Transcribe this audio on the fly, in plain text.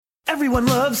Everyone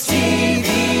loves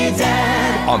TV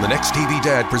Dad. On the next TV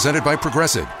Dad, presented by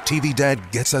Progressive, TV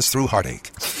Dad gets us through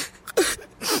heartache.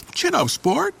 Chin up,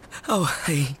 sport. Oh,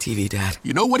 hey, TV Dad.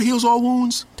 You know what heals all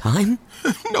wounds? Time?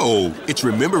 No, it's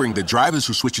remembering that drivers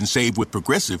who switch and save with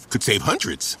Progressive could save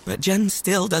hundreds. But Jen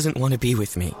still doesn't want to be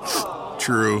with me.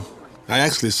 True. I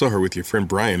actually saw her with your friend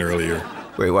Brian earlier.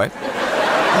 Wait, what?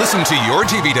 Listen to your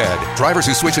TV Dad. Drivers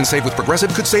who switch and save with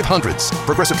Progressive could save hundreds.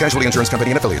 Progressive Casualty Insurance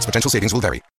Company and affiliates. Potential savings will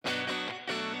vary.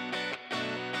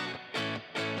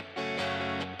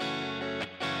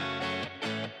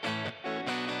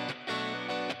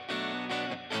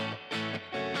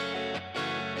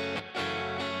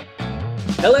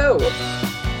 Hello,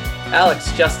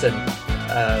 Alex, Justin.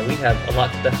 We have a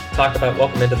lot to talk about.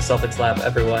 Welcome into the Celtics Lab,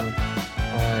 everyone,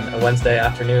 on a Wednesday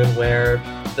afternoon where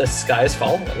the sky is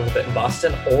falling a little bit in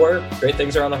Boston, or great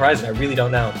things are on the horizon. I really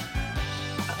don't know.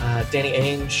 Danny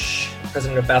Ainge,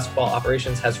 president of basketball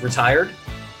operations, has retired,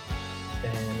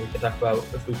 and we can talk about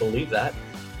if we believe that.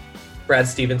 Brad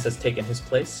Stevens has taken his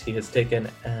place. He has taken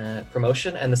a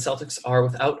promotion, and the Celtics are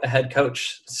without a head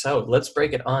coach. So let's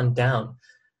break it on down.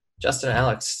 Justin and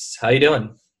Alex, how you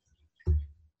doing?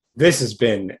 This has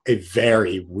been a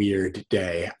very weird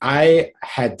day. I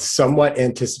had somewhat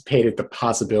anticipated the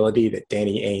possibility that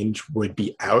Danny Ainge would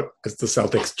be out as the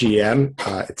Celtics GM.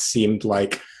 It seemed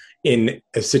like in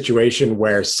a situation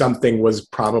where something was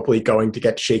probably going to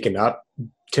get shaken up,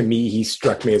 to me, he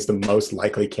struck me as the most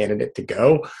likely candidate to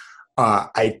go.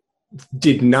 I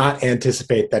did not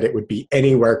anticipate that it would be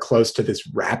anywhere close to this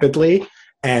rapidly.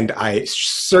 And I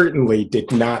certainly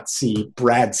did not see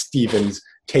Brad Stevens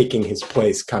taking his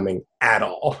place coming at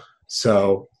all.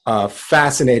 So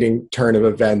fascinating turn of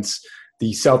events.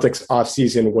 The Celtics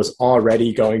offseason was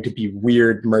already going to be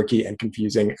weird, murky, and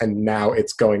confusing, and now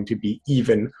it's going to be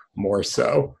even more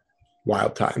so.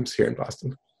 Wild times here in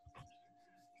Boston.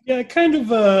 Yeah, I kind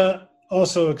of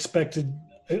also expected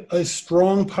a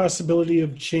strong possibility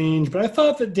of change, but I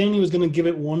thought that Danny was going to give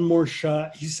it one more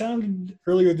shot. He sounded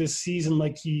earlier this season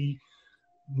like he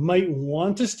might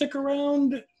want to stick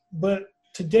around, but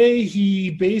today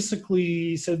he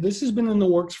basically said this has been in the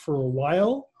works for a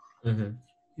while. Mm-hmm.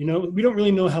 You know, we don't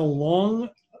really know how long,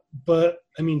 but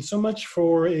I mean, so much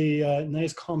for a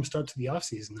nice, calm start to the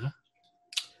offseason, huh?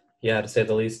 Yeah, to say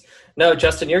the least. No,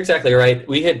 Justin, you're exactly right.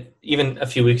 We had even a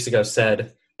few weeks ago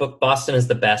said, but Boston is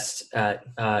the best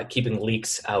at keeping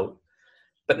leaks out.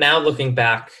 But now looking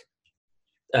back,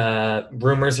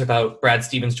 rumors about Brad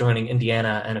Stevens joining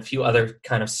Indiana and a few other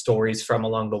kind of stories from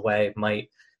along the way might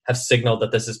have signaled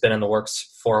that this has been in the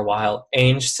works for a while.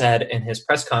 Ainge said in his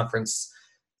press conference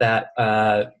that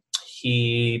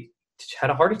he had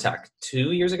a heart attack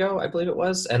 2 years ago, I believe it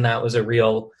was, and that was a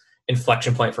real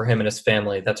inflection point for him and his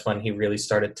family. That's when he really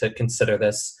started to consider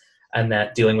this, and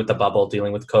that dealing with the bubble,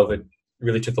 dealing with COVID,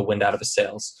 really took the wind out of his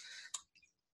sails.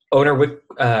 Owner Wick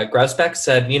Grousbeck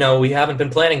said, you know, we haven't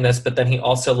been planning this, but then he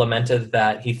also lamented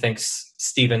that he thinks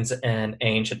Stevens and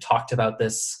Ainge had talked about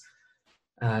this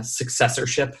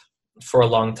successorship for a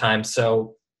long time.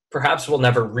 So perhaps we'll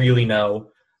never really know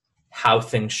how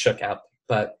things shook out.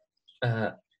 But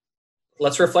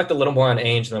let's reflect a little more on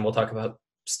Ainge, and then we'll talk about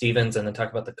Stevens and then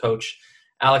talk about the coach.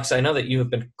 Alex, I know that you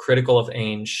have been critical of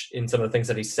Ainge in some of the things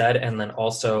that he said, and then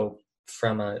also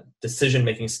from a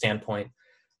decision-making standpoint.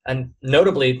 And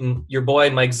notably, your boy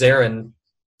Mike Zarin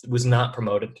was not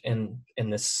promoted in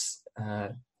this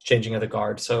changing of the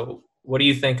guard. So what do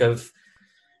you think of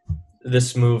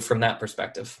this move from that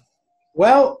perspective?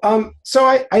 Well, so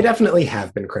I definitely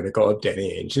have been critical of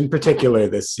Danny Ainge, in particular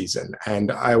this season,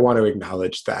 and I want to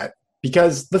acknowledge that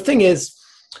because the thing is,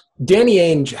 Danny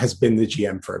Ainge has been the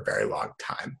GM for a very long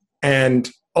time, and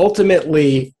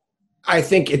ultimately, I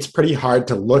think it's pretty hard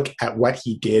to look at what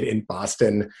he did in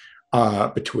Boston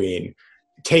between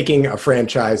taking a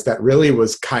franchise that really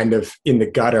was kind of in the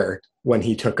gutter when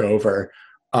he took over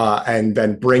and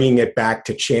then bringing it back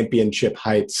to championship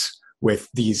heights with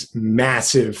these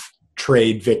massive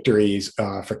trade victories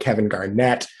for Kevin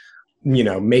Garnett, you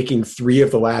know, making 3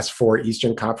 of the last 4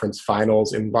 Eastern Conference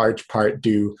finals in large part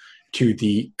due to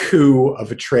the coup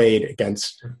of a trade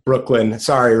against Brooklyn.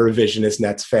 Sorry, revisionist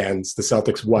Nets fans. The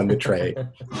Celtics won the trade.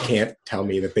 You can't tell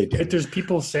me that they didn't. But there's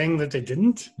people saying that they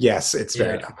didn't? Yes, it's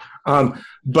very dumb.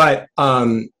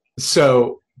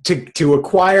 So to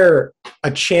acquire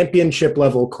a championship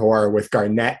level core with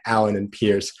Garnett, Allen, and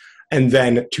Pierce, and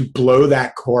then to blow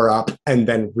that core up and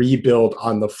then rebuild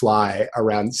on the fly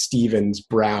around Stevens,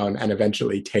 Brown, and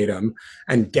eventually Tatum,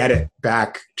 and get it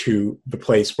back to the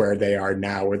place where they are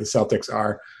now, where the Celtics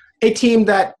are a team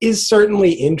that is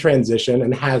certainly in transition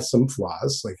and has some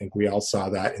flaws. I think we all saw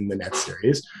that in the Nets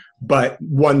series. but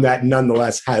one that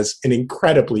nonetheless has an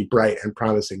incredibly bright and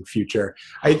promising future.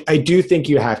 I do think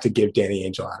you have to give Danny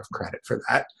Ainge a lot of credit for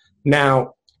that.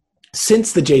 Now,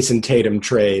 since the Jason Tatum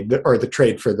trade, or the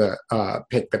trade for the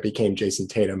pick that became Jason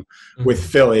Tatum with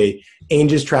Philly,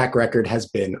 Ainge's track record has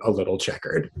been a little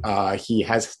checkered. He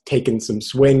has taken some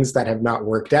swings that have not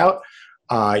worked out.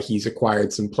 He's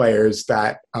acquired some players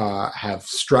that have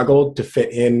struggled to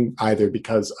fit in either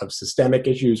because of systemic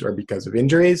issues or because of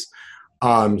injuries.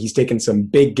 He's taken some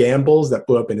big gambles that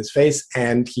blew up in his face,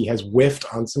 and he has whiffed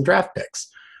on some draft picks.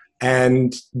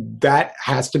 And that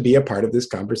has to be a part of this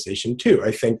conversation too.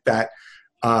 I think that,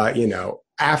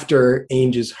 after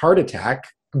Ainge's heart attack,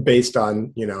 based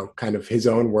on, kind of his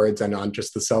own words and on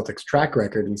just the Celtics track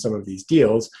record in some of these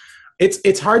deals,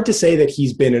 it's hard to say that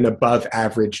he's been an above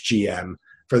average GM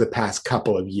for the past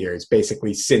couple of years,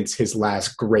 basically since his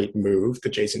last great move, the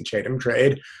Jason Tatum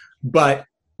trade. But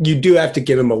you do have to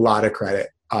give him a lot of credit.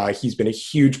 He's been a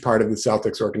huge part of the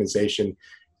Celtics organization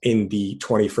in the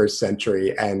 21st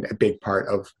century, and a big part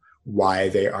of why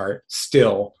they are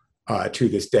still, to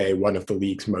this day, one of the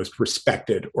league's most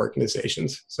respected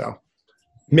organizations. So,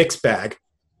 mixed bag.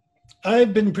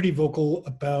 I've been pretty vocal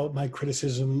about my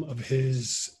criticism of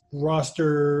his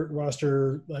roster,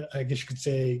 I guess you could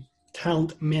say,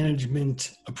 talent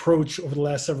management approach over the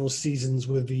last several seasons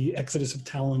with the exodus of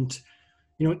talent.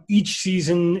 Each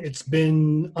season it's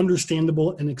been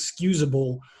understandable and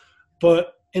excusable,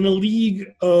 but in a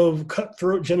league of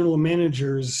cutthroat general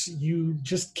managers, you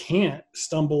just can't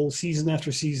stumble season after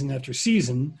season after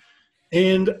season.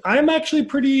 And I'm actually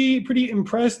pretty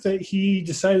impressed that he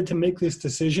decided to make this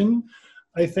decision.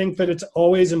 I think that it's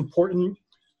always important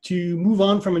to move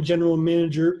on from a general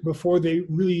manager before they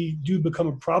really do become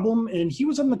a problem. And he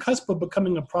was on the cusp of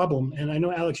becoming a problem. And I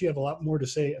know, Alex, you have a lot more to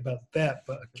say about that,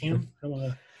 but I don't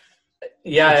want to.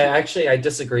 Yeah, I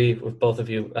disagree with both of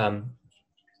you.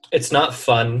 It's not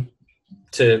fun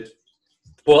to,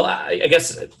 well, I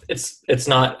guess it's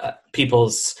not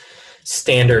people's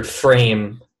standard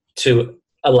frame to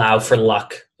allow for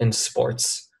luck in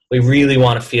sports. We really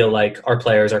want to feel like our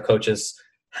players, our coaches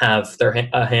have their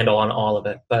handle on all of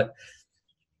it. But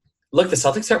look, the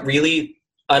Celtics are really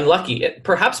unlucky,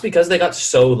 perhaps because they got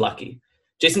so lucky.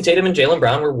 Jason Tatum and Jaylen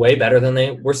Brown were way better than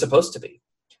they were supposed to be.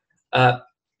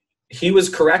 He was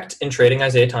correct in trading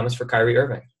Isaiah Thomas for Kyrie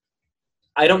Irving.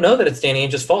 I don't know that it's Danny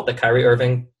Ainge's fault that Kyrie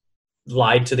Irving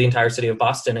lied to the entire city of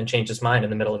Boston and changed his mind in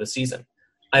the middle of his season.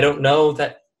 I don't know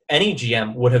that any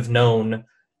GM would have known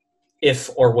if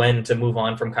or when to move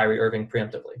on from Kyrie Irving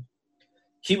preemptively.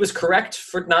 He was correct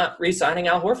for not re-signing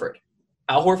Al Horford.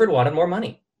 Al Horford wanted more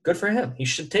money. Good for him. He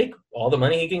should take all the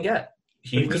money he can get.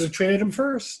 He could have traded him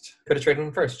first.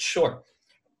 Sure.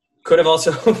 Could have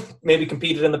also maybe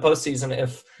competed in the postseason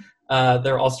if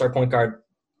their all-star point guard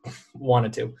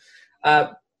wanted to.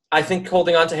 I think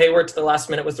holding on to Hayward to the last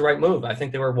minute was the right move. I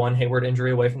think they were one Hayward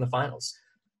injury away from the finals.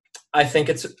 I think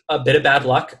it's a bit of bad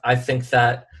luck. I think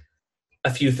that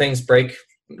a few things break,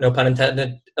 no pun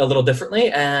intended, a little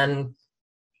differently, and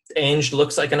Ainge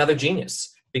looks like another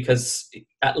genius because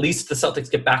at least the Celtics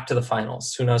get back to the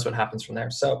finals. Who knows what happens from there?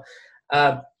 So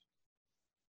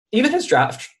even his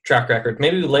draft track record,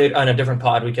 maybe later on a different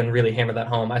pod we can really hammer that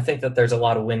home. I think that there's a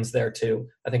lot of wins there too.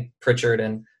 I think Pritchard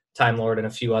and Time Lord and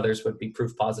a few others would be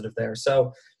proof positive there.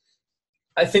 So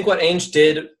I think what Ainge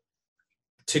did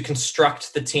to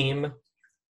construct the team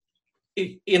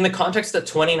in the context that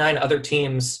 29 other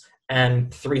teams and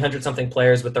 300-something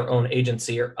players with their own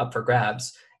agency are up for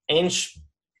grabs, Ainge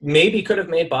maybe could have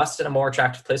made Boston a more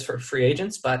attractive place for free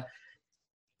agents, but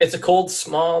it's a cold,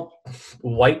 small,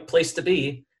 white place to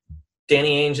be.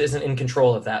 Danny Ainge isn't in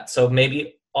control of that. So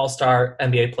maybe all-star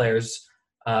NBA players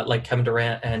like Kevin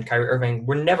Durant and Kyrie Irving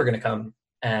were never going to come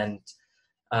and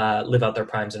live out their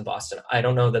primes in Boston. I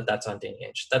don't know that that's on Danny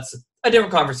Ainge. That's a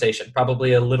different conversation,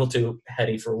 probably a little too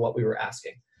heady for what we were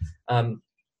asking.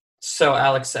 So,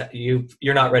 Alex,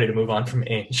 you're not ready to move on from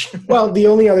Ainge. Well, the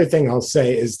only other thing I'll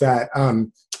say is that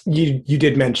you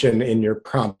did mention in your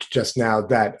prompt just now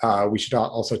that we should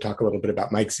also talk a little bit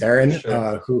about Mike Zarin,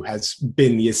 sure. Who has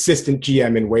been the assistant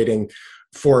GM in waiting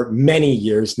for many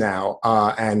years now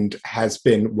and has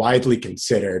been widely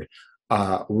considered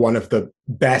one of the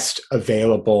best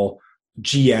available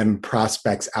GM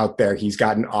prospects out there. He's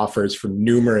gotten offers from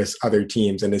numerous other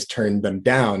teams and has turned them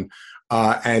down.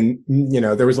 And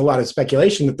there was a lot of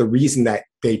speculation that the reason that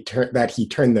he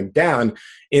turned them down,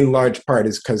 in large part,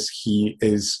 is because he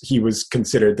was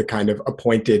considered the kind of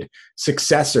appointed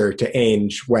successor to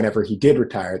Ainge whenever he did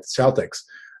retire at the Celtics.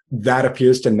 That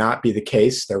appears to not be the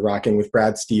case. They're rocking with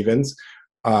Brad Stevens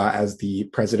as the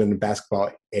president of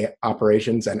basketball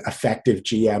operations and effective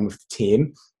GM of the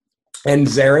team. And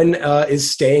Zarin is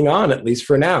staying on, at least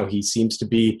for now. He seems to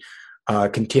be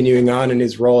continuing on in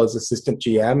his role as assistant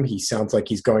GM. He sounds like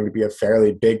he's going to be a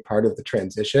fairly big part of the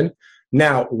transition.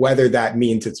 Now, whether that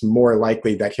means it's more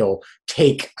likely that he'll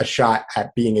take a shot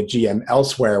at being a GM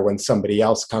elsewhere when somebody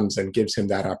else comes and gives him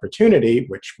that opportunity,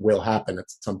 which will happen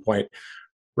at some point,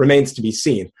 remains to be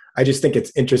seen. I just think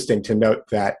it's interesting to note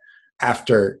that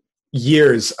after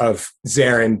years of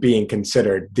Zarin being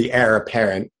considered the heir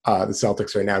apparent, the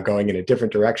Celtics are now going in a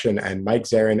different direction, and Mike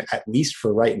Zarin, at least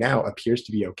for right now, appears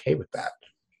to be okay with that.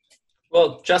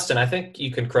 Well, Justin, I think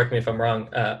you can correct me if I'm wrong.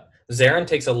 Zarin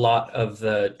takes a lot of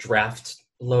the draft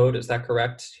load. Is that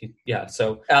correct? Yeah.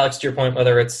 So, Alex, to your point,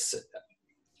 whether it's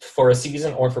for a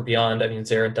season or for beyond, I mean,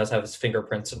 Zarin does have his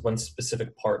fingerprints in one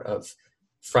specific part of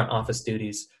front office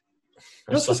duties.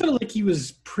 It also sounded like he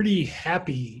was pretty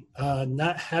happy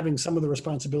not having some of the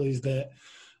responsibilities that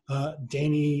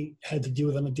Danny had to deal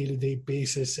with on a day-to-day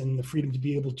basis, and the freedom to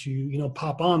be able to,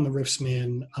 pop on the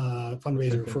Riftsman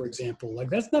fundraiser, for example. Like,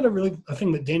 that's not a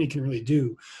thing that Danny can really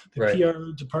do. The Right.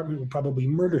 PR department would probably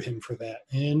murder him for that.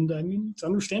 And, I mean, it's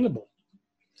understandable.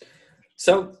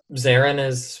 So Zarin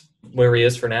is where he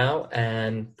is for now,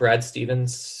 and Brad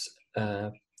Stevens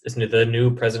is the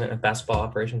new president of basketball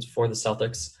operations for the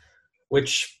Celtics,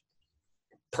 which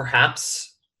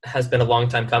perhaps has been a long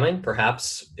time coming,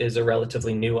 perhaps is a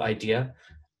relatively new idea.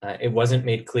 It wasn't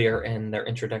made clear in their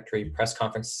introductory press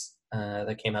conference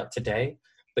that came out today,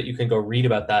 but you can go read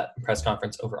about that press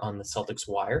conference over on the Celtics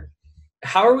Wire.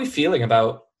 How are we feeling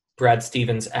about Brad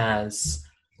Stevens as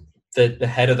the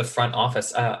head of the front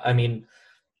office? I mean,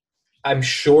 I'm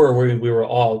sure we were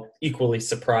all equally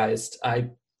surprised. I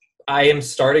am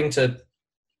starting to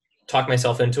talk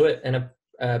myself into it in a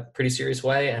pretty serious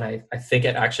way, and I think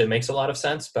it actually makes a lot of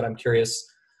sense, but I'm curious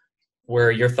where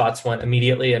your thoughts went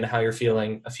immediately and how you're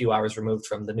feeling a few hours removed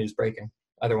from the news breaking,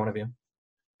 either one of you.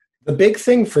 The big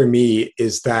thing for me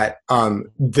is that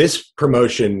this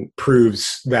promotion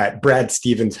proves that Brad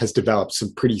Stevens has developed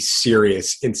some pretty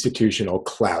serious institutional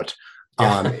clout.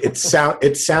 It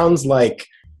sounds like,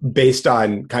 based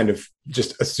on kind of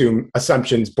just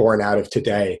assumptions born out of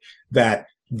today, that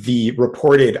the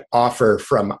reported offer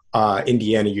from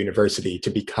Indiana University to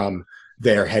become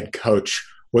their head coach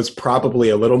was probably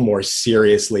a little more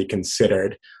seriously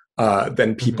considered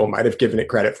than people might have given it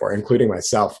credit for, including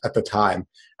myself at the time.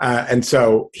 And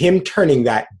so him turning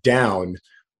that down,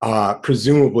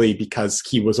 presumably because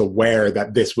he was aware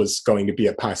that this was going to be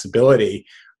a possibility,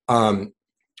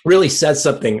 really says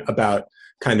something about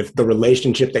kind of the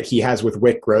relationship that he has with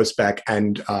Wick Grossbeck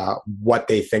and what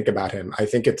they think about him. I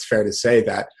think it's fair to say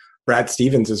that Brad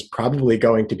Stevens is probably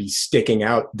going to be sticking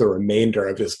out the remainder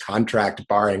of his contract,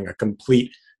 barring a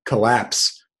complete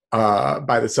collapse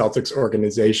by the Celtics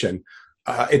organization.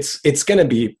 It's going to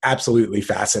be absolutely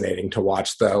fascinating to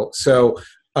watch, though. So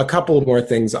a couple more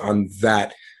things on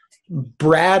that.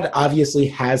 Brad obviously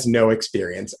has no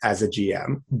experience as a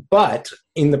GM, but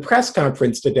in the press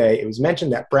conference today, it was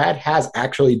mentioned that Brad has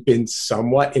actually been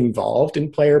somewhat involved in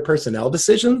player personnel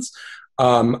decisions.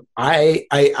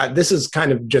 This is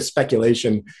kind of just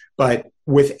speculation, but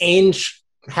with Ainge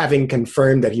having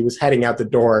confirmed that he was heading out the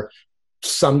door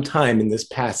sometime in this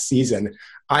past season,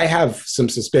 I have some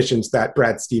suspicions that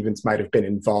Brad Stevens might have been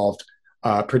involved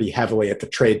pretty heavily at the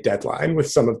trade deadline with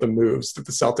some of the moves that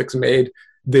the Celtics made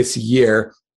this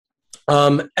year.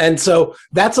 And so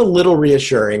that's a little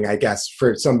reassuring, I guess,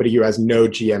 for somebody who has no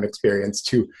GM experience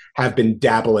to have been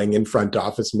dabbling in front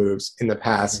office moves in the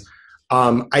past.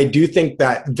 I do think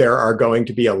that there are going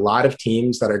to be a lot of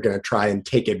teams that are going to try and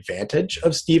take advantage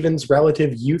of Stevens'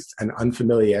 relative youth and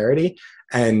unfamiliarity.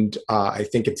 And I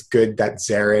think it's good that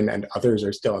Zarin and others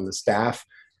are still on the staff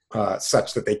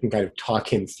such that they can kind of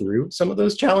talk him through some of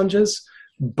those challenges.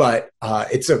 But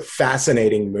it's a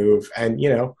fascinating move. And,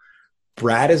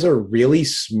 Brad is a really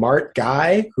smart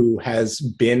guy who has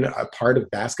been a part of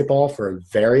basketball for a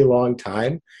very long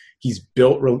time. He's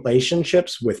built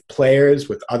relationships with players,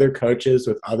 with other coaches,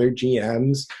 with other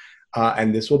GMs.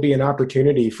 And this will be an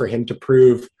opportunity for him to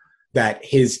prove that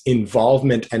his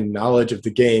involvement and knowledge of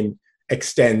the game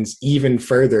extends even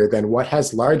further than what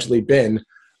has largely been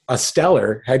a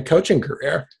stellar head coaching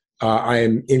career. I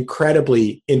am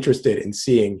incredibly interested in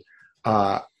seeing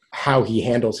how he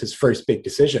handles his first big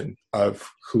decision of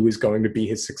who is going to be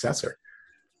his successor.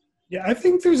 Yeah, I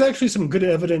think there's actually some good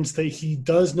evidence that he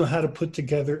does know how to put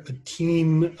together a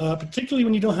team, particularly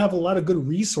when you don't have a lot of good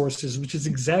resources, which is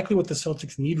exactly what the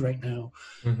Celtics need right now.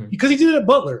 Because he did it at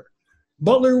Butler.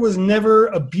 Butler was never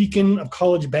a beacon of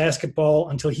college basketball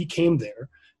until he came there.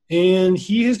 And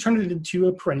he has turned it into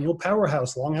a perennial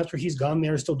powerhouse long after he's gone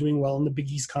there, still doing well in the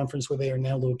Big East Conference where they are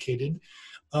now located.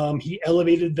 He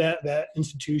elevated that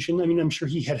institution. I mean, I'm sure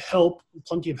he had help,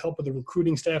 plenty of help with the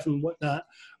recruiting staff and whatnot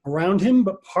around him.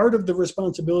 But part of the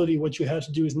responsibility, what you have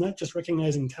to do is not just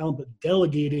recognizing talent, but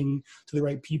delegating to the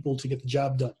right people to get the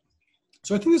job done.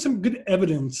 So I think there's some good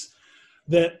evidence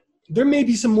that there may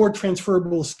be some more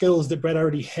transferable skills that Brad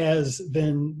already has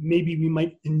than maybe we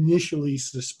might initially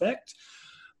suspect.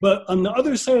 But on the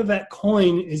other side of that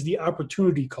coin is the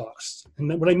opportunity cost.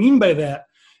 And what I mean by that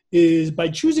is by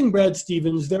choosing Brad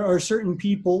Stevens, there are certain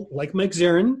people like Mike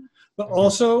Zarin, but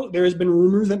also there has been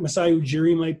rumors that Masai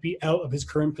Ujiri might be out of his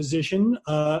current position.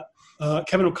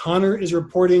 Kevin O'Connor is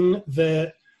reporting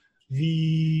that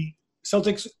the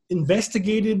Celtics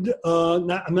investigated, I'm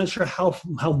not sure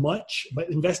how much,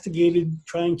 but investigated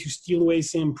trying to steal away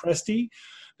Sam Presti.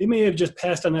 They may have just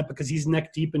passed on that because he's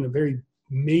neck deep in a very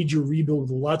major rebuild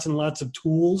with lots and lots of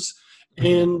tools.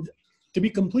 And to be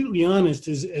completely honest,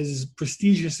 as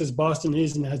prestigious as Boston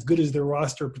is and as good as their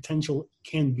roster potential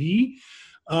can be,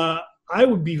 I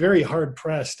would be very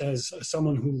hard-pressed as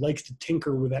someone who likes to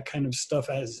tinker with that kind of stuff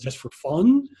as just for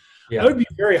fun. Yeah. I would be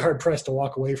very hard-pressed to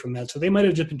walk away from that. So they might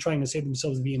have just been trying to save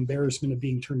themselves the embarrassment of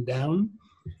being turned down.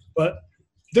 But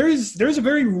there's a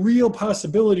very real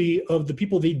possibility of the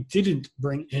people they didn't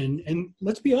bring in. And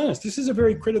let's be honest, this is a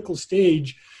very critical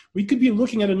stage. We could be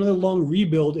looking at another long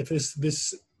rebuild if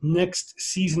this next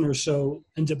season or so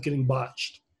ends up getting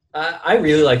botched. I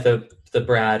really like the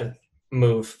Brad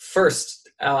move. First,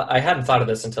 I hadn't thought of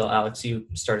this until, Alex, you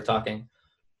started talking.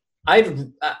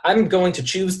 I'm going to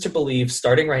choose to believe,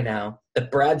 starting right now,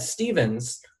 that Brad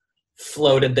Stevens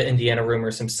floated the Indiana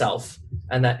rumors himself,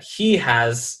 and that he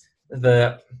has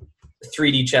the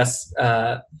 3D chess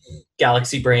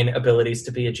galaxy brain abilities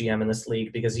to be a GM in this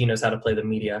league because he knows how to play the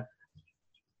media.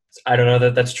 I don't know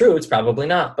that that's true. It's probably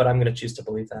not, but I'm going to choose to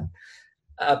believe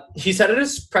that. He said at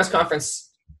his press conference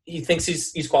he thinks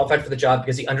he's qualified for the job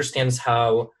because he understands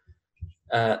how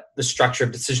the structure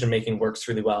of decision-making works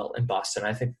really well in Boston.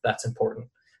 I think that's important.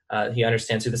 He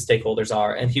understands who the stakeholders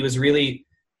are, and he was really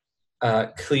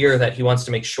clear that he wants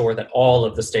to make sure that all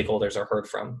of the stakeholders are heard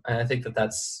from. And I think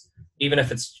that's, even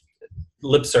if it's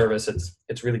lip service,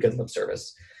 it's really good lip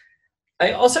service.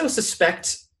 I also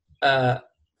suspect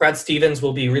Brad Stevens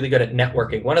will be really good at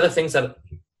networking. One of the things that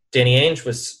Danny Ainge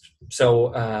was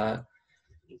so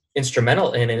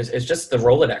instrumental in is just the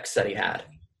Rolodex that he had.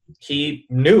 He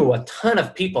knew a ton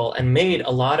of people and made a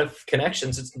lot of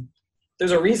connections.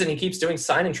 There's a reason he keeps doing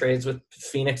sign and trades with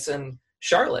Phoenix and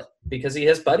Charlotte, because he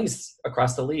has buddies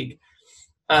across the league.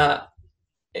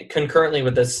 Concurrently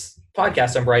with this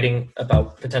podcast, I'm writing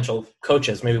about potential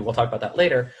coaches. Maybe we'll talk about that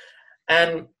later.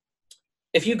 And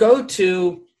if you go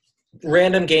to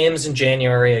random games in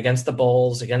January against the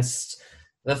Bulls, against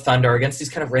the Thunder, against these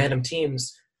kind of random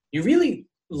teams, you really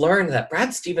learn that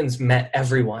Brad Stevens met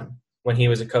everyone when he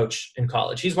was a coach in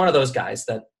college. He's one of those guys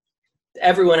that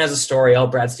everyone has a story. Oh,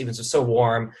 Brad Stevens was so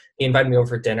warm. He invited me over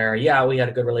for dinner. Yeah, we had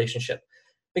a good relationship.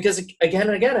 Because again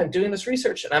and again, I'm doing this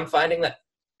research and I'm finding that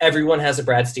everyone has a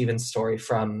Brad Stevens story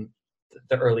from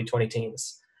the early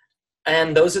 2010s.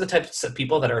 And those are the types of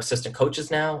people that are assistant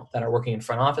coaches now, that are working in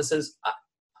front offices.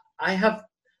 I have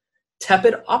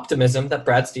tepid optimism that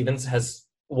Brad Stevens has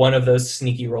one of those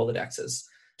sneaky Rolodexes.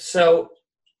 So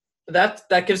that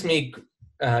gives me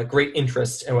great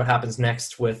interest in what happens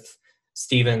next with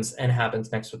Stevens and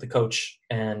happens next with the coach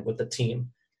and with the team.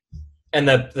 And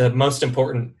the most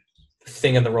important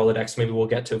thing in the Rolodex, maybe we'll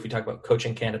get to if we talk about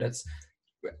coaching candidates.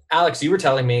 Alex, you were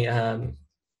telling me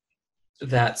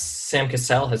that Sam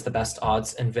Cassell has the best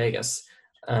odds in Vegas,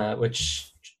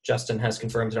 which Justin has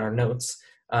confirmed in our notes.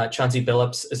 Chauncey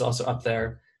Billups is also up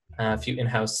there, a few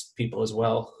in-house people as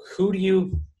well. Who do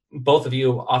you, both of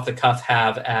you off the cuff,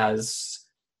 have as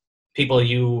people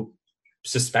you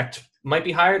suspect might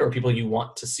be hired or people you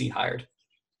want to see hired?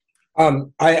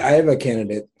 I have a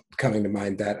candidate coming to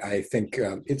mind that I think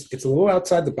it's a little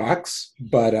outside the box,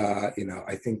 but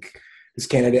I think this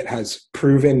candidate has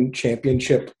proven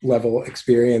championship level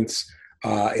experience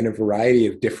in a variety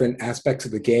of different aspects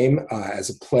of the game as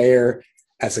a player,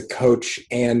 as a coach,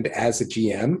 and as a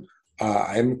GM.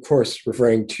 I'm, of course,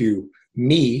 referring to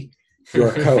me,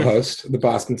 your co-host, the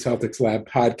Boston Celtics Lab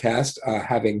podcast,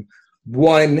 having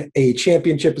won a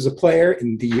championship as a player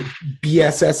in the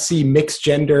BSSC Mixed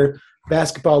Gender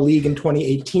Basketball League in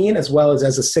 2018, as well as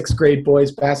a sixth grade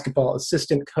boys basketball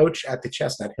assistant coach at the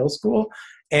Chestnut Hill School,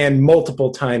 and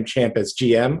multiple-time champ as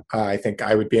GM. I think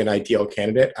I would be an ideal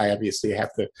candidate. I obviously have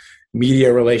the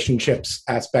media relationships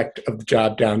aspect of the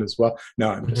job down as well. No,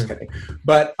 I'm just kidding.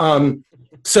 But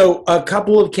so a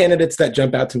couple of candidates that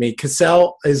jump out to me.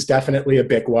 Cassell is definitely a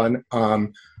big one.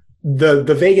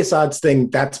 the Vegas odds thing,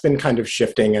 that's been kind of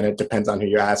shifting, and it depends on who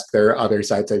you ask. There are other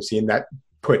sites I've seen that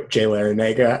put Jay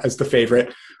Larranaga as the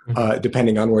favorite,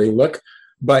 depending on where you look.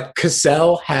 But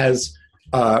Cassell has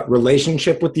a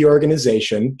relationship with the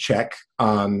organization, check,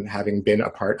 having been a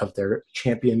part of their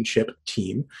championship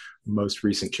team, most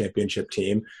recent championship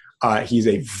team. He's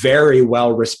a very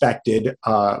well-respected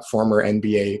former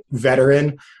NBA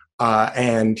veteran,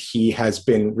 and he has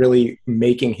been really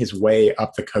making his way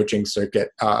up the coaching circuit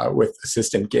with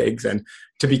assistant gigs and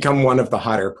to become one of the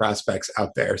hotter prospects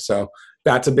out there. So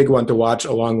that's a big one to watch,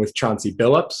 along with Chauncey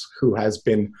Billups, who has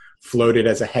been floated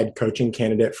as a head coaching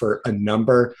candidate for a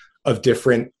number of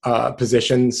different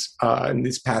positions in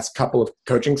these past couple of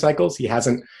coaching cycles. He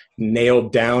hasn't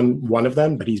nailed down one of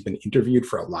them, but he's been interviewed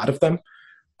for a lot of them.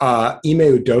 Ime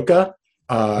Udoka,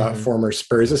 former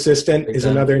Spurs assistant, is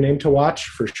another name to watch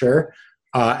for sure.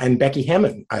 And Becky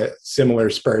Hammon, a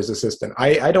similar Spurs assistant.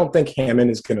 I don't think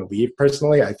Hammon is going to leave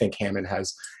personally. I think Hammon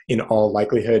has, in all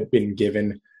likelihood, been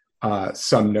given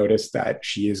some notice that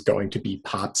she is going to be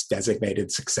Pop's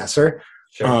designated successor.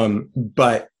 Sure.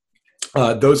 But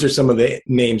those are some of the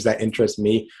names that interest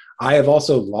me. I have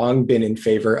also long been in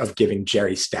favor of giving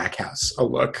Jerry Stackhouse a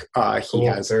look. He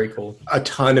has very cool. A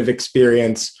ton of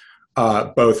experience,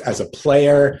 both as a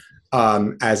player,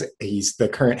 as he's the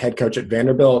current head coach at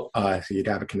Vanderbilt. So you'd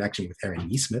have a connection with Aaron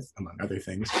Nesmith, among other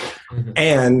things. Mm-hmm.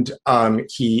 And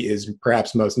he is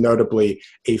perhaps most notably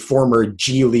a former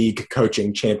G League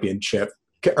coaching champion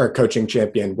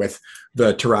with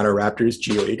the Toronto Raptors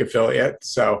G League affiliate.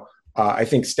 So I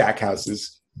think Stackhouse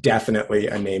is definitely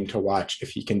a name to watch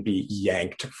if he can be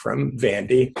yanked from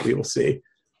Vandy. We will see.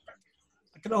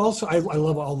 I could also, I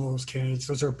love all those candidates.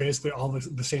 Those are basically all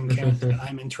the same candidates that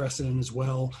I'm interested in as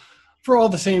well. For all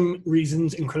the same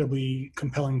reasons, incredibly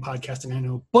compelling podcasting, I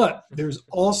know. But there's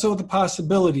also the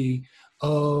possibility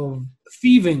of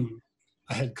thieving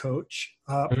a head coach,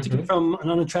 particularly from an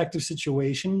unattractive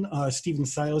situation. Steven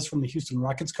Silas from the Houston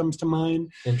Rockets comes to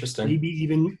mind. Interesting. Maybe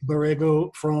even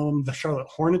Borrego from the Charlotte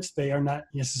Hornets. They are not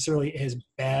necessarily as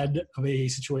bad of a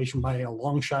situation by a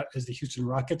long shot as the Houston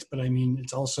Rockets, but I mean,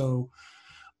 it's also,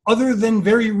 other than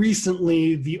very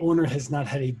recently, the owner has not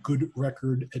had a good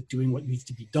record at doing what needs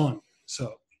to be done.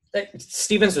 So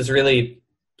Stevens was really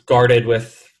guarded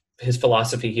with his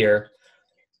philosophy here.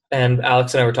 And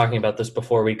Alex and I were talking about this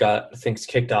before we got things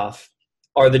kicked off.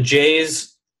 Are the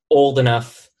Jays old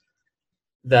enough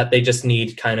that they just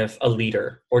need kind of a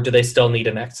leader? Or do they still need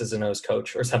an X's and O's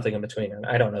coach or something in between? And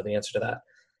I don't know the answer to that.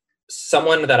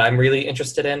 Someone that I'm really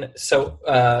interested in. So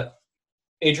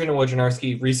Adrian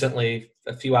Wojnarowski recently,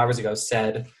 a few hours ago,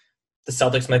 said the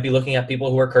Celtics might be looking at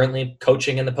people who are currently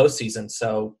coaching in the postseason.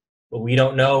 So we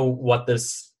don't know what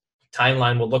this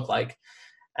timeline will look like.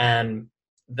 And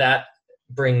that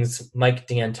brings Mike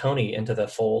D'Antoni into the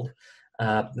fold.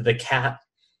 The Cat,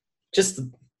 just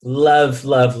love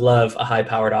a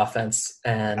high-powered offense,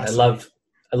 and Absolutely.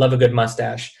 I love a good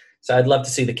mustache. So I'd love to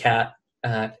see the Cat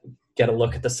get a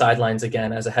look at the sidelines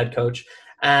again as a head coach.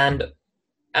 And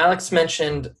Alex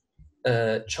mentioned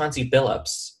Chauncey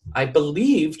Billups. I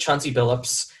believe Chauncey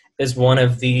Billups is one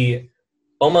of the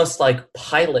almost like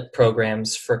pilot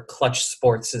programs for Clutch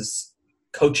Sports'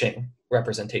 coaching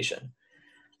representation.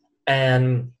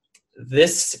 And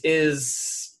this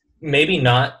is maybe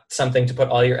not something to put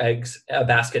all your eggs, a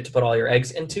basket to put all your eggs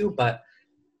into, but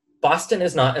Boston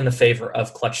is not in the favor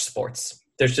of Clutch Sports.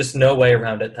 There's just no way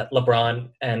around it that LeBron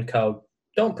and co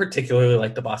don't particularly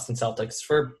like the Boston Celtics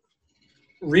for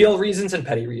real reasons and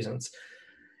petty reasons.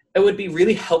 It would be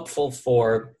really helpful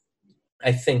for,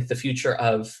 I think, the future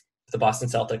of the Boston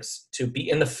Celtics to be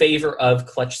in the favor of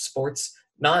Clutch Sports,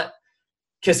 not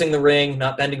kissing the ring,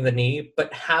 not bending the knee,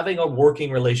 but having a working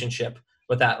relationship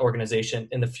with that organization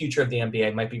in the future of the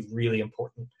NBA might be really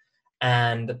important.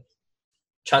 And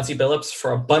Chauncey Billups,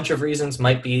 for a bunch of reasons,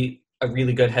 might be a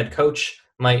really good head coach,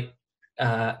 might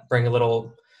bring a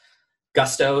little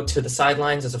gusto to the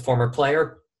sidelines as a former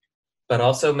player, but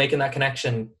also making that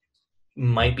connection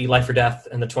might be life or death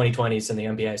in the 2020s in the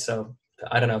NBA. So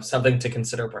I don't know, something to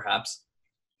consider perhaps.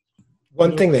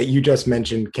 One thing that you just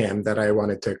mentioned, Cam, that I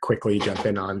wanted to quickly jump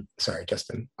in on, sorry,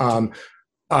 Justin,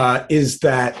 is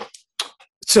that,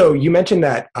 so you mentioned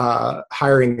that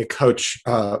hiring a coach,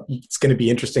 it's going to be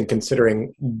interesting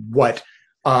considering what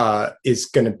is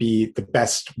going to be the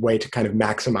best way to kind of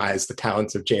maximize the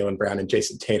talents of Jaylen Brown and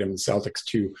Jason Tatum, the Celtics'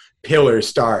 two pillar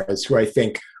stars, who I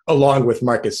think, along with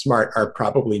Marcus Smart, are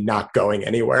probably not going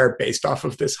anywhere based off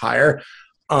of this hire.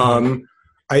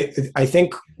 I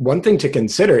think one thing to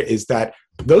consider is that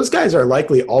those guys are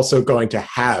likely also going to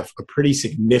have a pretty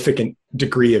significant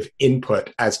degree of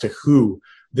input as to who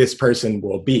this person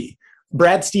will be.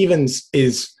 Brad Stevens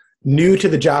is new to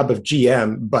the job of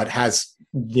GM, but has,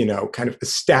 kind of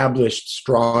established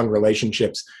strong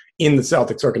relationships in the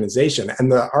Celtics organization. And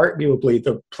arguably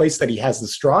the place that he has the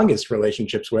strongest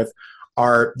relationships with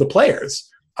are the players.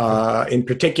 In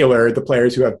particular, the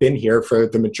players who have been here for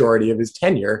the majority of his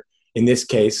tenure, in this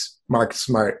case, Marcus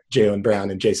Smart, Jaylen Brown,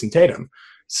 and Jason Tatum.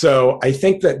 So I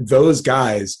think that those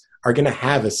guys are going to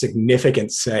have a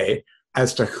significant say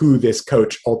as to who this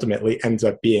coach ultimately ends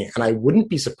up being. And I wouldn't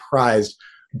be surprised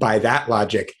by that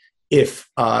logic if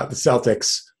the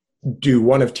Celtics do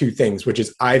one of two things, which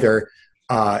is either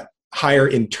hire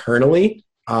internally,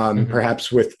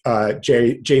 perhaps with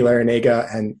Jay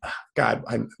Larinaga and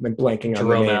I'm blanking on Jerome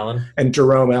the name, Allen. And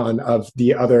Jerome Allen of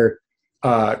the other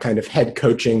kind of head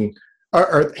coaching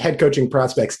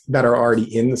prospects that are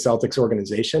already in the Celtics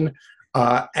organization.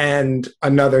 And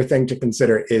another thing to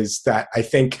consider is that I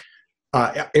think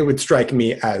it would strike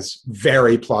me as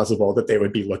very plausible that they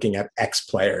would be looking at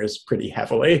ex-players pretty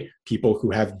heavily, people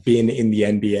who have been in the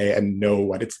NBA and know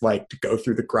what it's like to go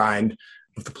through the grind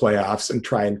of the playoffs and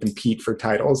try and compete for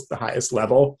titles at the highest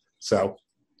level. So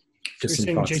just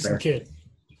some thoughts Jason there. Kidd.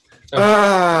 We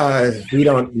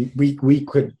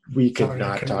could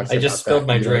not talk about that. I just spilled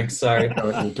my drink. Sorry.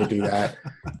 Don't need to do that.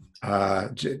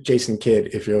 Jason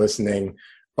Kidd, if you're listening,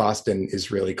 Boston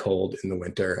is really cold in the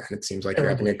winter, and it seems like you're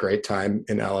having a great time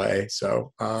in LA.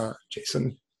 So,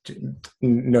 Jason,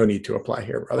 no need to apply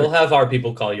here, brother. We'll have our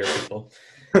people call your people.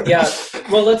 Yeah.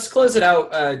 Well, let's close it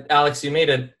out. Alex, you made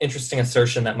an interesting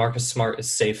assertion that Marcus Smart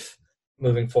is safe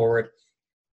moving forward.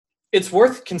 It's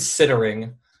worth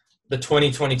considering the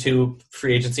 2022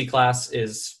 free agency class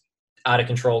is out of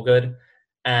control good.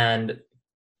 And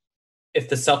if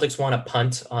the Celtics want to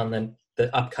punt on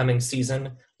the upcoming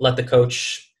season, let the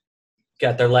coach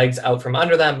get their legs out from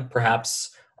under them,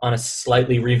 perhaps on a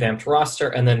slightly revamped roster,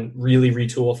 and then really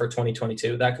retool for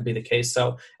 2022. That could be the case.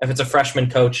 So if it's a freshman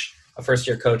coach, a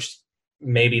first-year coach,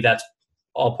 maybe that's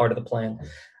all part of the plan.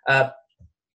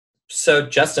 So,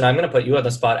 Justin, I'm going to put you on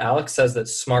the spot. Alex says that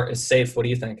Smart is safe. What do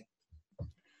you think?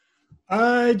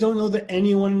 I don't know that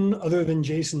anyone other than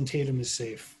Jason Tatum is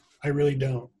safe. I really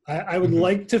don't. I would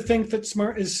like to think that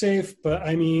Smart is safe, but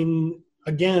I mean,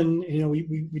 again,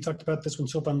 we talked about this when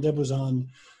Sopan Deb was on.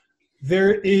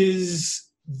 There is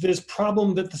this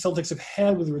problem that the Celtics have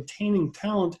had with retaining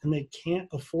talent, and they can't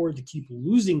afford to keep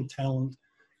losing talent.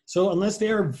 So unless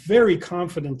they are very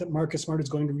confident that Marcus Smart is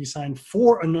going to resign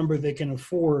for a number they can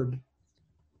afford,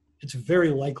 it's very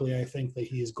likely, I think, that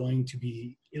he is going to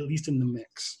be at least in the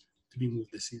mix to be moved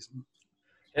this season.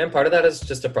 And part of that is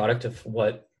just a product of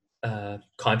what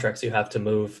contracts you have to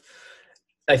move.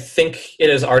 I think it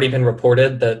has already been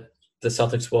reported that the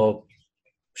Celtics will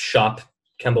shop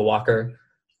Kemba Walker,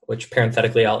 which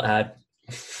parenthetically I'll add,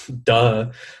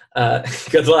 duh.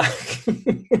 Good luck.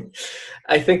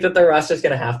 I think that the roster is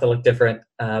going to have to look different.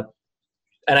 And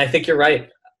I think you're right.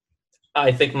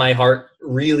 I think my heart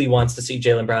really wants to see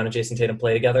Jaylen Brown and Jason Tatum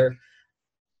play together.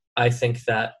 I think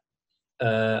that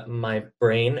my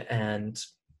brain and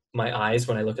my eyes,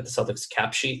 when I look at the Celtics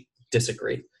cap sheet,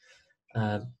 disagree.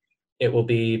 It will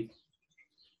be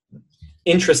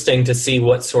interesting to see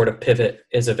what sort of pivot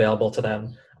is available to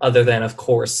them, other than, of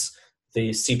course,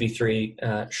 the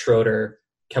CP3 Schroeder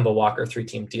Kemba Walker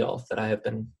 3-team deal that I have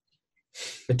been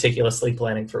meticulously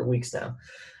planning for weeks now.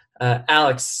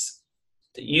 Alex,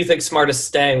 you think Smart is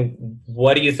staying.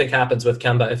 What do you think happens with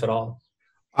Kemba, if at all?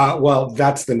 Well,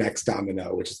 that's the next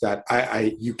domino, which is that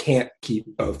you can't keep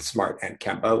both Smart and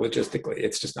Kemba logistically.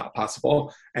 It's just not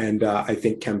possible. And I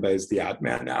think Kemba is the odd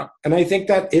man out. And I think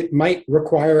that it might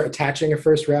require attaching a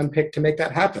first-round pick to make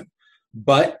that happen.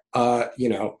 But,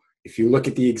 if you look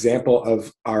at the example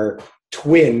of our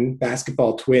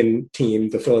basketball twin team,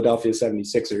 the Philadelphia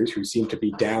 76ers, who seem to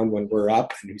be down when we're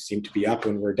up and who seem to be up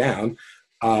when we're down,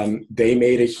 they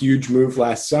made a huge move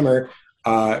last summer,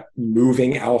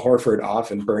 moving Al Horford off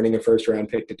and burning a first-round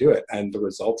pick to do it. And the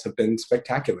results have been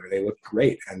spectacular. They look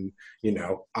great. And,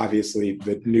 obviously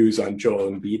the news on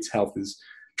Joel Embiid's health is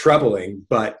troubling,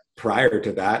 but prior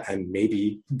to that, and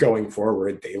maybe going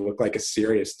forward, they look like a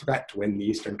serious threat to win the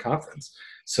Eastern Conference.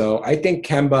 So I think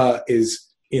Kemba is,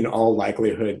 in all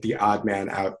likelihood, the odd man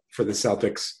out for the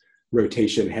Celtics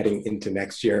rotation heading into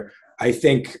next year. I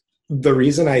think the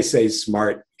reason I say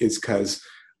Smart is because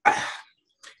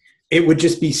it would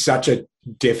just be such a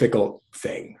difficult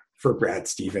thing for Brad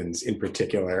Stevens in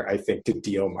particular, I think, to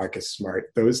deal Marcus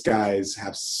Smart. Those guys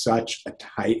have such a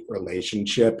tight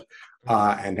relationship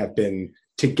and have been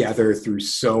together through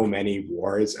so many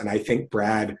wars. And I think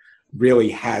Brad really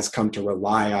has come to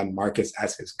rely on Marcus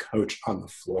as his coach on the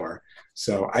floor.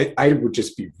 So I would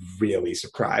just be really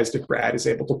surprised if Brad is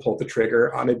able to pull the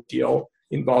trigger on a deal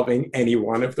involving any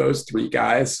one of those three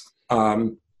guys.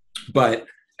 But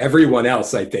everyone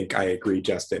else, I think I agree,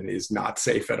 Justin, is not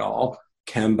safe at all.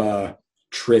 Kemba,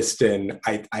 Tristan,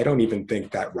 I don't even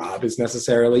think that Rob is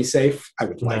necessarily safe. I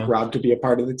would like Rob to be a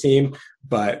part of the team,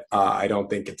 but I don't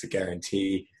think it's a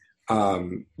guarantee.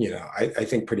 I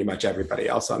think pretty much everybody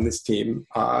else on this team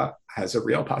has a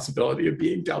real possibility of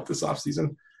being dealt this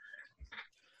offseason.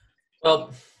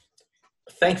 Well,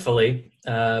 thankfully,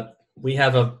 we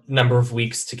have a number of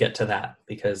weeks to get to that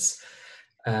because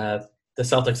the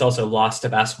Celtics also lost a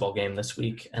basketball game this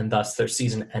week, and thus their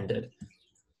season ended.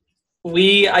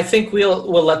 I think we'll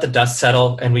let the dust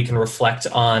settle, and we can reflect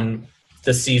on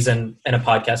the season and a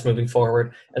podcast moving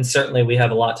forward. And certainly we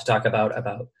have a lot to talk about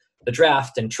the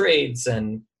draft and trades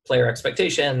and player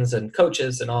expectations and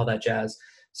coaches and all that jazz.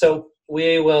 So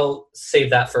we will save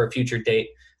that for a future date.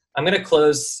 I'm going to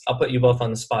close. I'll put you both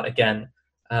on the spot again.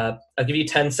 I'll give you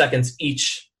 10 seconds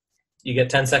each. You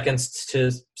get 10 seconds to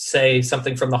say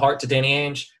something from the heart to Danny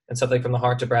Ainge and something from the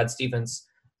heart to Brad Stevens,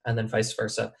 and then vice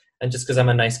versa. And just because I'm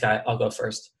a nice guy, I'll go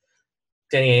first.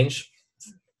 Danny Ainge,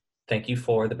 thank you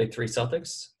for the Big Three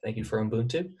Celtics. Thank you for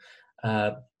Ubuntu.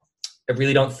 I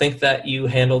really don't think that you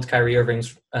handled Kyrie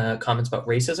Irving's comments about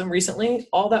racism recently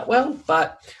all that well,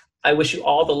 but I wish you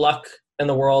all the luck in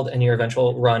the world in your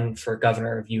eventual run for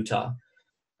governor of Utah.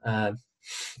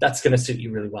 That's going to suit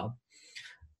you really well.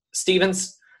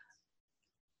 Stevens,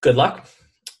 good luck.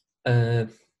 I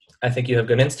think you have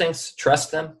good instincts.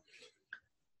 Trust them.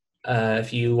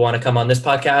 If you want to come on this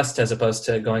podcast as opposed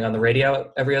to going on the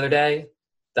radio every other day,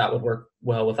 that would work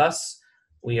well with us.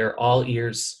 We are all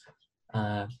ears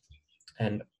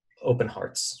and open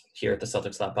hearts here at the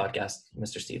Celtics Lab podcast,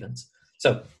 Mr. Stevens.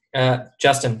 So,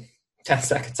 Justin, 10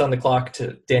 seconds on the clock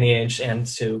to Danny Ainge and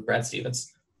to Brad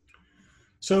Stevens.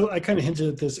 So I kind of hinted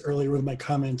at this earlier with my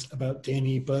comments about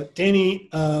Danny, but Danny,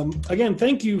 again,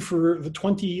 thank you for the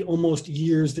 20 almost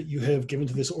years that you have given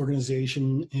to this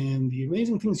organization and the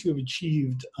amazing things you have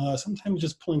achieved, sometimes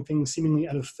just pulling things seemingly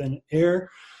out of thin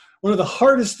air. One of the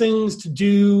hardest things to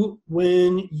do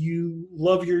when you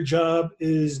love your job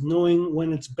is knowing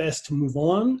when it's best to move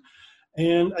on.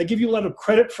 And I give you a lot of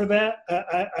credit for that.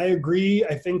 I agree.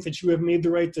 I think that you have made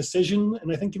the right decision.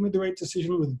 And I think you made the right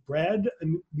decision with Brad.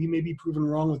 And we may be proven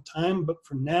wrong with time, but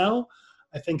for now,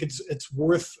 I think it's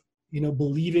worth,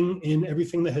 believing in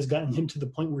everything that has gotten him to the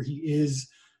point where he is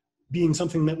being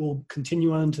something that will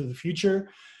continue on into the future.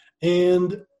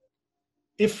 And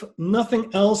if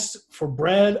nothing else for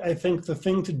Brad, I think the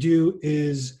thing to do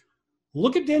is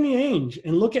look at Danny Ainge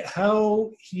and look at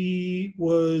how he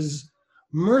was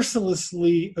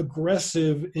mercilessly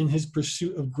aggressive in his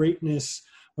pursuit of greatness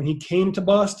when he came to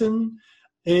Boston.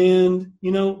 And,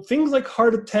 things like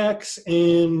heart attacks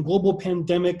and global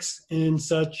pandemics and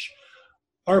such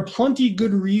are plenty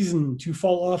good reason to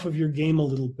fall off of your game a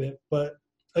little bit. But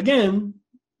again,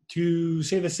 to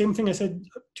say the same thing I said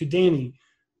to Danny,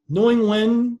 knowing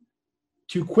when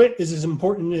to quit is as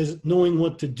important as knowing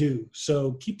what to do.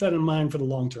 So keep that in mind for the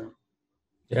long term.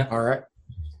 Yeah. All right.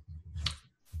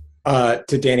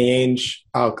 To Danny Ainge,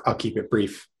 I'll keep it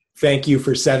brief. Thank you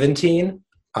for 17,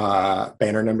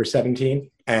 banner number 17,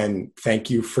 and thank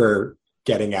you for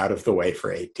getting out of the way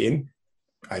for 18.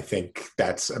 I think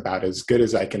that's about as good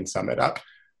as I can sum it up.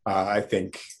 I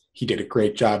think he did a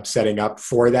great job setting up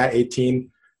for that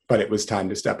 18, but it was time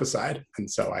to step aside, and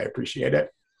so I appreciate it.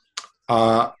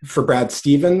 For Brad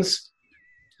Stevens,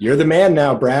 you're the man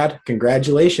now, Brad.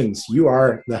 Congratulations. You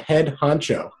are the head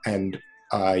honcho, and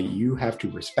you have to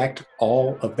respect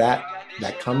all of that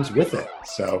comes with it.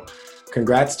 So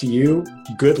congrats to you.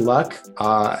 Good luck.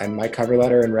 And my cover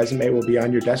letter and resume will be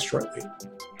on your desk shortly.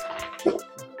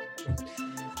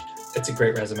 It's a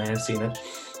great resume. I've seen it.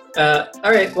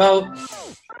 All right. Well,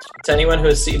 to anyone who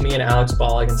has seen me and Alex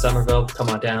balling in Somerville, come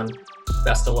on down.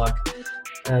 Best of luck.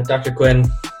 Dr.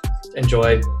 Quinn,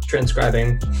 enjoy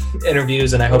transcribing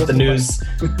interviews, and I hope the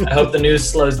news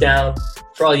slows down.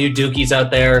 For all you Dookies out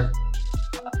there,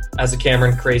 as a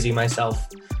Cameron crazy myself,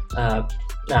 I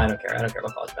don't care. I don't care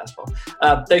about college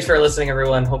basketball. Thanks for listening,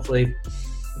 everyone. Hopefully,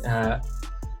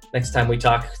 next time we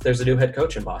talk, there's a new head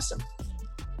coach in Boston.